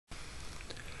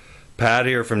Pat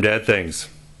here from Dead Things.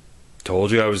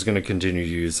 Told you I was going to continue to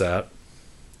use that.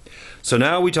 So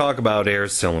now we talk about air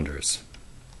cylinders.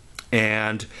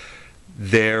 And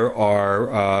there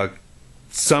are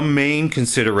some main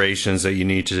considerations that you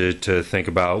need to think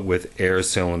about with air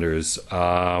cylinders.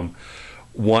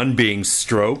 One being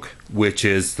stroke, which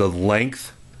is the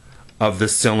length of the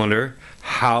cylinder,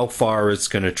 how far it's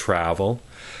going to travel.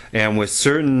 And with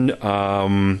certain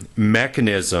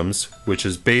mechanisms, which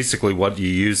is basically what you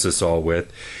use this all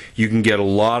with, you can get a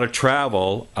lot of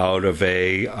travel out of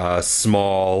a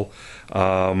small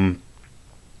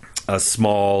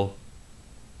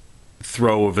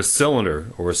throw of a cylinder,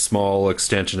 or a small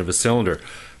extension of a cylinder.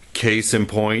 Case in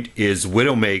point is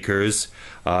Widowmaker's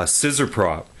scissor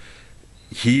prop.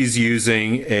 He's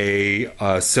using a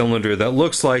cylinder that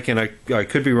looks like, and I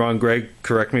could be wrong, Greg,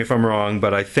 correct me if I'm wrong,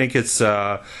 but I think it's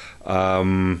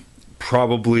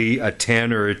probably a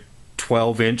 10 or a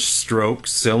 12-inch stroke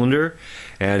cylinder,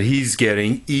 and he's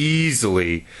getting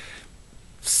easily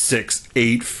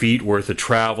 6-8 feet worth of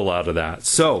travel out of that.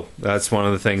 So that's one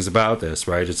of the things about this,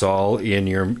 right? It's all in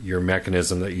your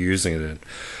mechanism that you're using it in.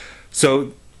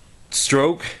 So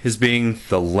stroke is being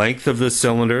the length of the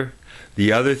cylinder.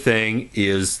 The other thing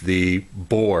is the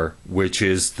bore, which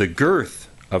is the girth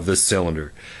of the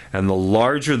cylinder. And the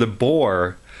larger the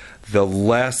bore, the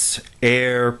less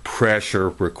air pressure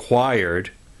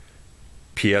required,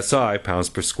 PSI, pounds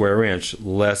per square inch,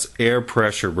 less air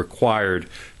pressure required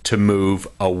to move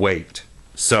a weight.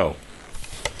 So,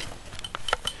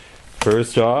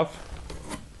 first off,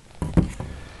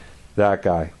 that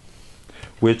guy,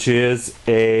 which is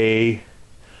a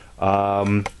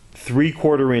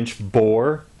 3/4 inch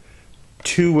bore,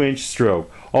 2-inch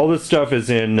stroke. All this stuff is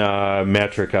in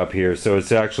metric up here, so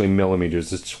it's actually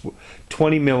millimeters. It's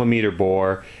 20 millimeter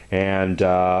bore, and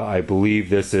I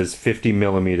believe this is 50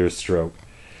 millimeter stroke.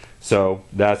 So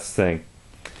that's the thing.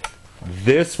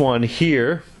 This one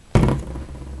here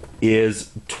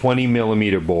is 20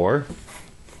 millimeter bore,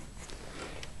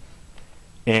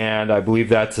 and I believe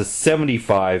that's a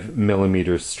 75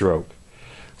 millimeter stroke.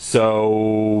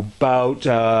 So about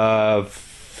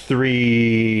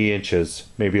 3 inches,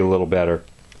 maybe a little better.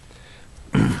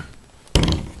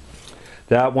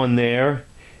 That one there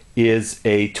is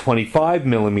a 25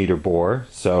 millimeter bore,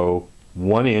 so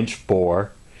 1-inch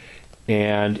bore,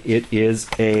 and it is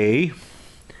a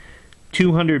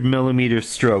 200 millimeter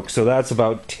stroke, so that's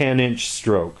about 10-inch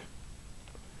stroke.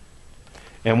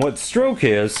 And what stroke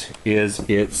is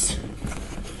it's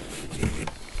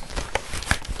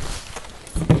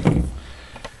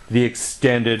the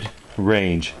extended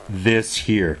range, this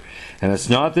here. And it's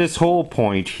not this whole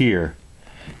point here,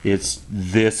 it's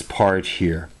this part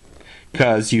here.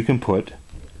 Because you have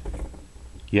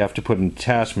to put an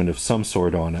attachment of some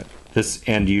sort on it. This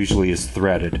end usually is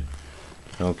threaded.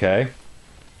 Okay?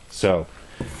 So,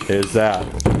 there's that.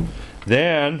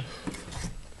 Then,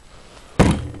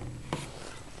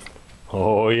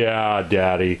 oh yeah,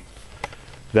 daddy.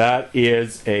 That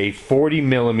is a 40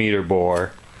 millimeter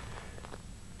bore,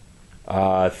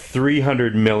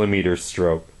 300 millimeter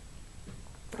stroke.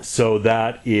 So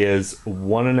that is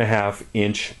 1.5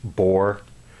 inch bore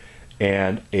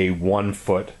and a 1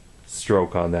 foot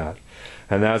stroke on that.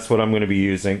 And that's what I'm going to be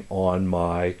using on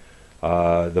my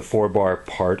the 4-bar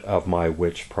part of my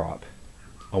witch prop.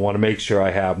 I want to make sure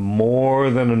I have more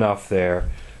than enough there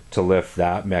to lift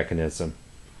that mechanism.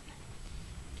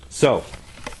 So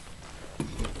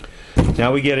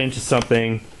now we get into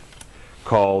something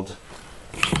called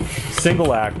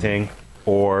single acting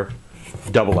or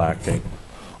double acting.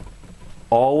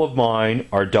 All of mine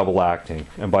are double acting,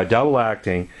 and by double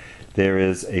acting there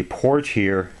is a port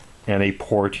here and a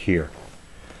port here.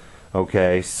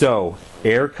 Okay, so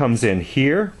air comes in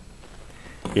here,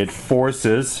 it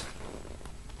forces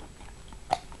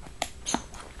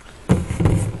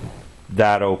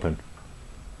that open.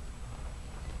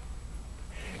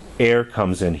 Air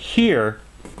comes in here,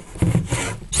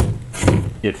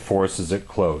 it forces it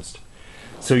closed.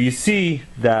 So you see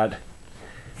that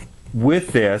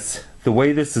with this, the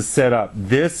way this is set up,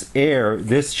 this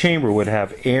chamber would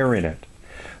have air in it.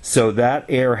 So that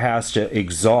air has to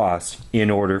exhaust in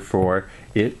order for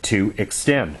it to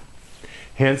extend.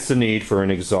 Hence the need for an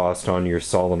exhaust on your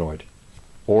solenoid,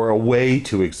 or a way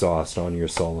to exhaust on your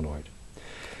solenoid.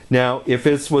 Now, if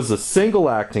this was a single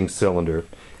acting cylinder,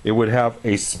 it would have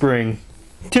a spring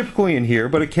typically in here,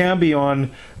 but it can be on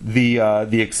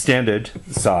the extended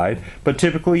side, but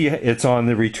typically it's on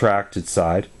the retracted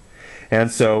side. And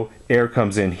so air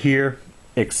comes in here,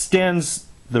 extends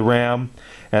the ram,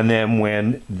 and then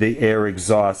when the air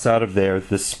exhausts out of there,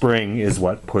 the spring is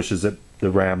what pushes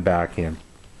the ram back in.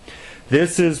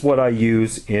 This is what I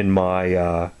use in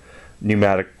my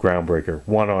pneumatic groundbreaker,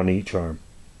 one on each arm.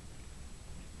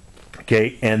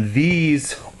 Okay, and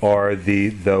these are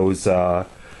those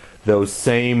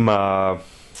same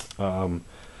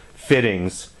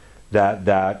fittings that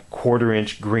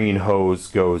 1/4-inch green hose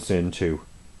goes into.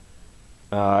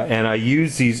 And I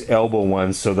use these elbow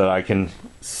ones so that I can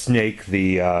snake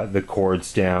the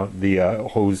cords down, the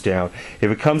hose down. If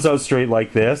it comes out straight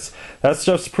like this, that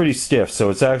stuff's pretty stiff, so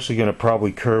it's actually going to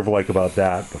probably curve like about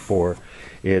that before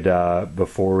it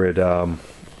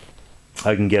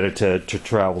I can get it to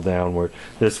travel downward.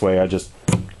 This way, I just.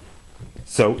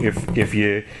 So if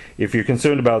you're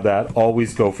concerned about that,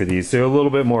 always go for these. They're a little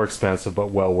bit more expensive,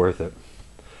 but well worth it.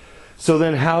 So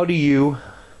then,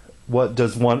 what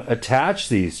does one attach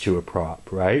these to a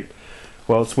prop, right?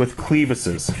 Well, it's with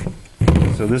clevises.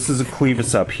 So this is a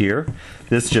clevis up here.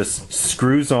 This just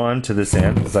screws on to this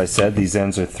end. As I said, these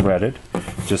ends are threaded.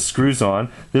 Just screws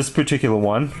on. This particular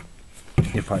one,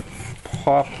 if I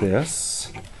pop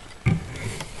this,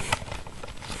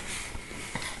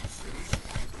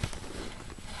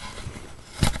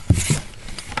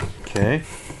 okay,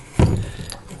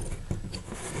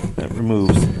 that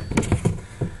removes.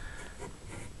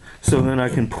 So then I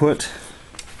can put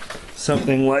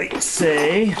something like,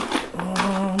 say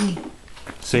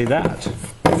that,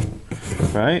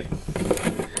 right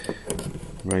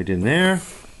in there.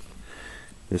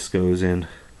 This goes in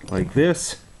like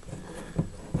this.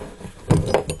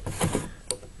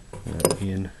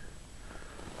 In.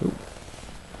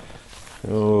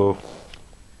 Oh,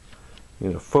 I'm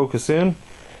gonna focus in.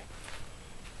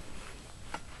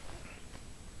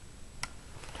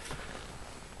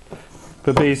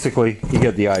 But basically, you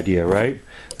get the idea, right?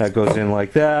 That goes in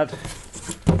like that.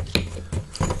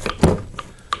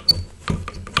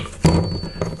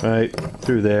 Right,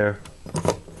 through there.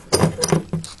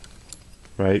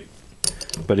 Right,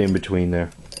 but in between there.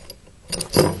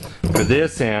 For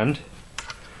this end,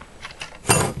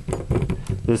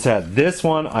 this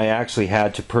one I actually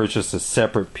had to purchase a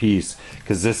separate piece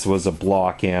because this was a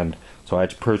block end. So I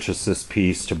had to purchase this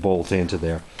piece to bolt into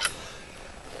there.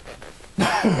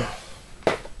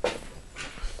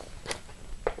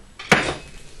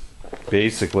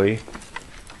 Basically,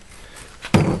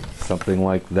 something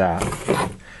like that.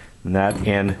 And that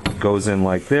end goes in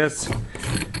like this,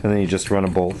 and then you just run a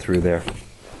bolt through there.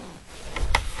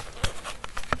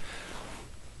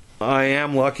 I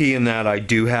am lucky in that I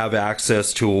do have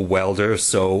access to a welder,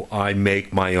 so I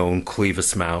make my own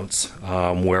clevis mounts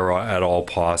where at all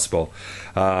possible.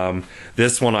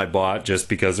 This one I bought just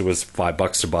because it was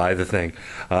 $5 to buy the thing.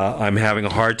 I'm having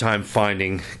a hard time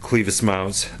finding clevis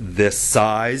mounts this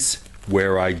size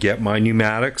where I get my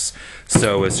pneumatics,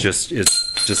 so it's just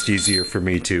easier for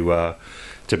me to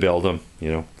build them.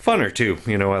 You know, funner too.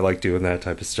 You know, I like doing that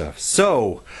type of stuff.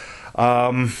 So.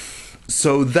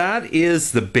 So that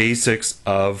is the basics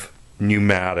of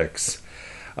pneumatics.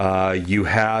 You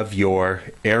have your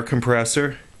air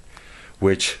compressor,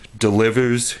 which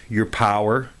delivers your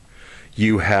power.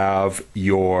 You have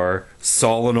your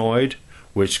solenoid,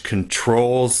 which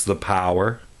controls the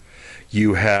power.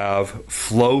 You have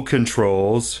flow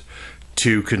controls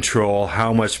to control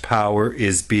how much power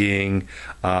is being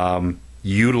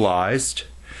utilized.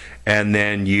 And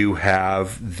then you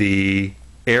have the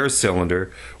air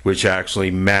cylinder, which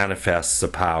actually manifests the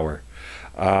power.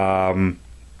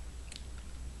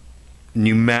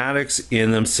 Pneumatics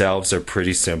in themselves are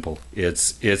pretty simple.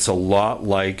 It's a lot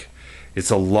like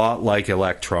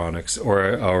electronics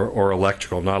or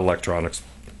electrical, not electronics.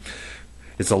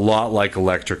 It's a lot like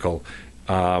electrical,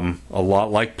 a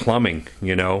lot like plumbing.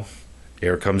 You know,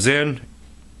 air comes in,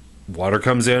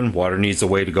 water needs a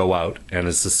way to go out, and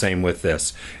it's the same with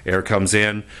this. Air comes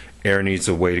in, air needs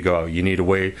a way to go out. You need a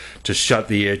way to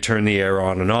turn the air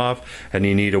on and off, and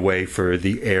you need a way for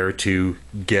the air to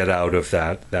get out of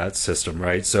that system,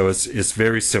 right? So it's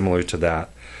very similar to that.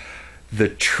 The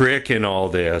trick in all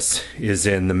this is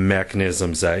in the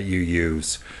mechanisms that you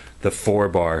use. The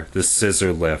 4-bar, the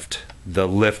scissor lift, the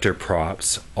lifter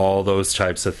props, all those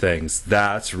types of things.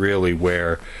 That's really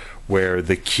where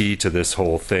the key to this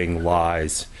whole thing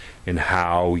lies, in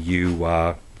how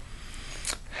you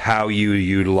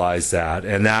utilize that.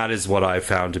 And that is what I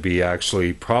found to be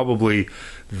actually probably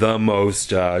the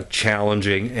most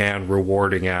challenging and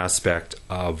rewarding aspect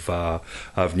of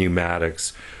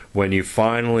pneumatics. When you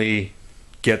finally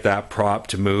get that prop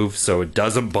to move so it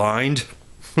doesn't bind,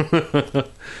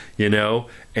 you know,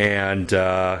 and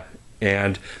the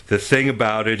thing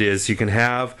about it is you can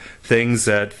have things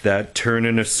that turn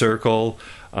in a circle.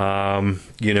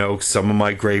 You know, some of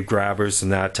my grave grabbers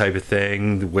and that type of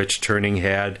thing, the witch turning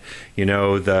head, you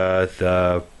know,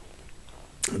 the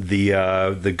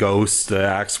the ghosts, the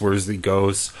axe-worthy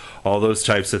ghosts, all those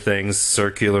types of things,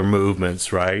 circular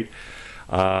movements, right?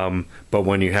 But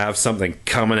when you have something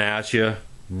coming at you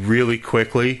really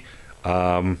quickly,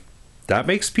 that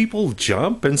makes people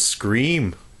jump and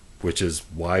scream, which is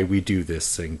why we do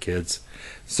this thing, kids.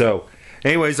 So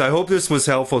anyways, I hope this was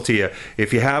helpful to you.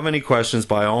 If you have any questions,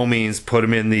 by all means, put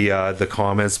them in the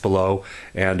comments below,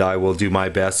 and I will do my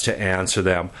best to answer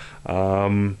them.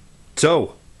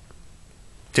 So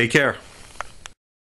take care.